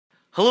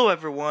Hello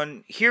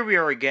everyone, here we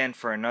are again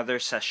for another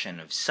session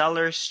of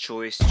Seller's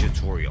Choice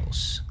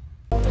Tutorials.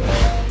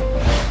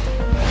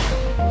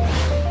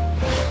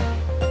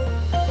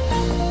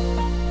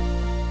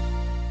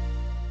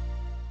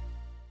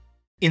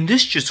 In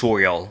this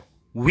tutorial,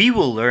 we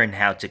will learn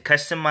how to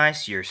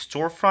customize your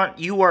storefront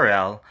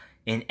URL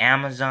in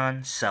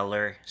Amazon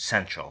Seller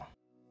Central.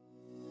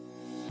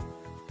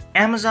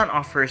 Amazon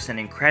offers an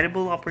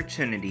incredible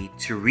opportunity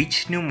to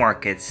reach new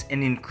markets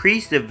and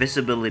increase the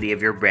visibility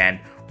of your brand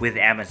with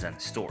Amazon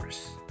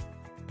stores.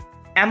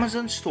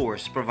 Amazon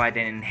stores provide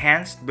an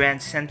enhanced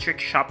brand-centric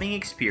shopping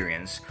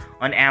experience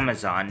on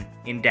Amazon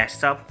in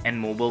desktop and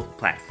mobile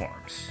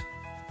platforms.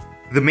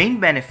 The main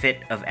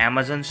benefit of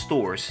Amazon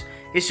stores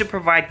is to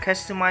provide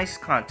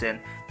customized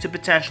content to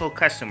potential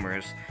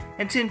customers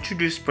and to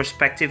introduce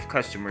prospective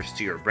customers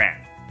to your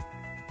brand.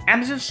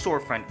 Amazon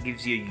Storefront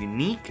gives you a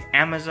unique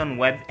Amazon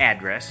web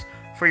address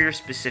for your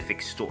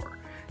specific store.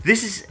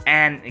 This is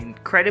an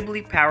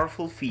incredibly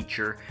powerful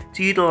feature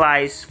to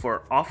utilize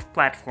for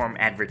off-platform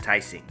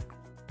advertising,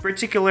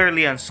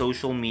 particularly on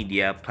social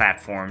media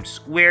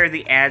platforms where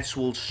the ads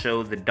will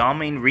show the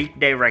domain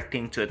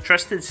redirecting to a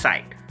trusted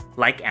site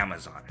like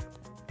Amazon.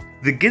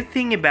 The good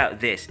thing about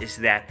this is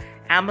that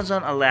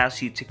Amazon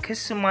allows you to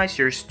customize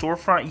your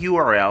storefront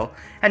URL,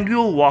 and we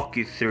will walk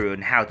you through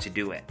on how to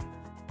do it.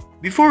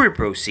 Before we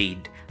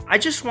proceed, I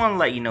just want to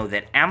let you know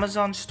that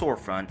Amazon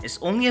Storefront is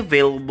only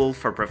available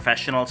for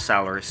professional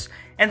sellers,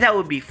 and that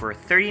would be for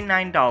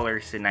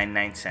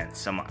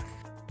 $39.99 a month.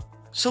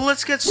 So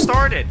let's get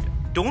started!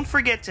 Don't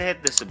forget to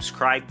hit the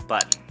subscribe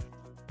button.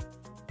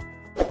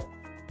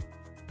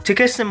 To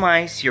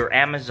customize your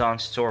Amazon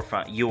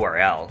Storefront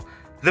URL,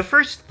 the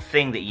first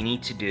thing that you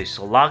need to do is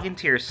to log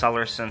into your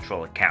Seller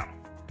Central account.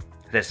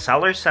 That's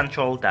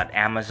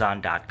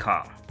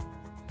sellercentral.amazon.com.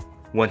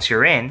 Once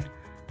you're in,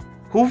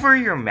 hover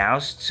your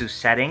mouse to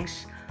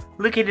Settings,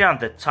 located on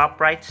the top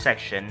right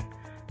section,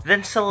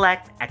 then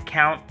select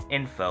Account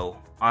Info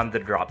on the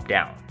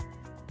drop-down.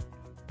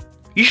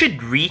 You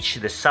should reach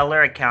the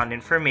Seller Account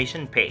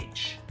Information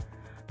page.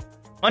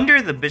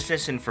 Under the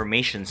Business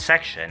Information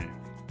section,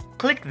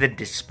 click the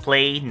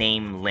Display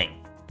Name link.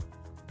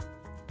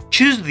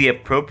 Choose the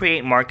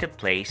appropriate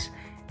marketplace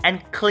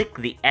and click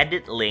the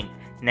Edit link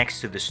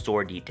next to the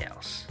store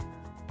details.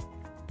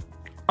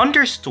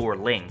 Under Store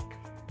link,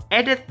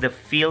 edit the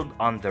field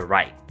on the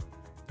right.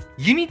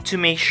 You need to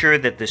make sure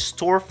that the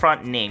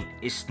storefront name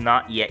is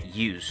not yet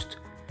used.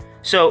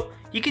 So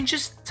you can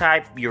just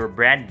type your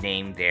brand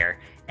name there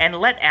and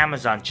let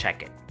Amazon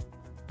check it.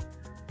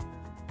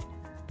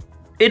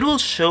 It will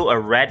show a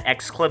red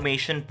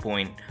exclamation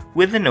point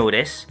with a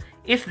notice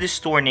if the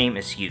store name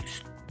is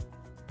used.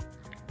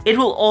 It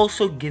will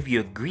also give you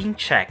a green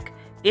check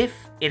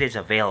if it is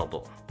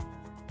available.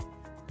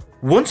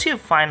 Once you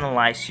have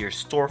finalized your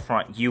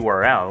storefront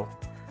URL,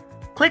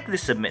 click the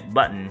Submit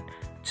button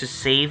to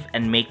save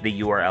and make the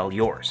URL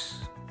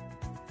yours.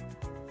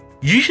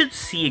 You should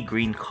see a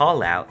green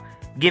callout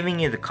giving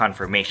you the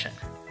confirmation.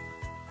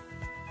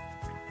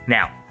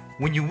 Now,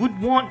 when you would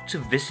want to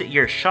visit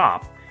your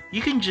shop,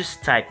 you can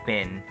just type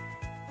in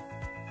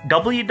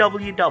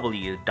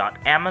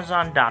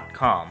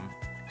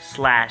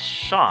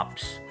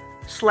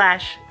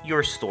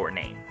www.amazon.com/shops/your store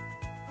name.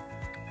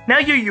 Now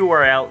your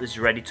URL is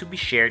ready to be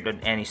shared on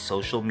any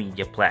social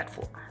media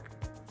platform.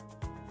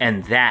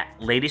 And that,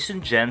 ladies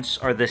and gents,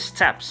 are the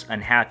steps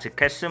on how to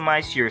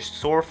customize your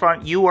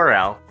storefront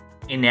URL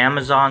in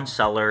Amazon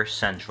Seller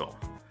Central.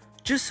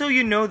 Just so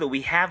you know that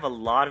we have a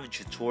lot of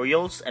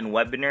tutorials and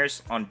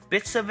webinars on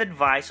bits of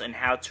advice on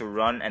how to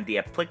run and the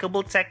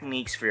applicable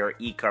techniques for your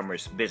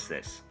e-commerce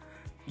business.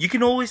 You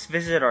can always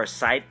visit our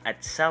site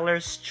at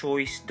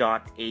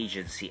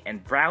sellerschoice.agency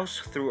and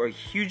browse through our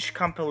huge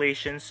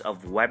compilations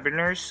of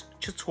webinars,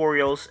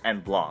 tutorials,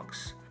 and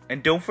blogs.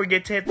 And don't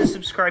forget to hit the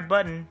subscribe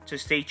button to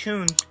stay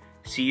tuned.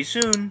 See you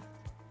soon!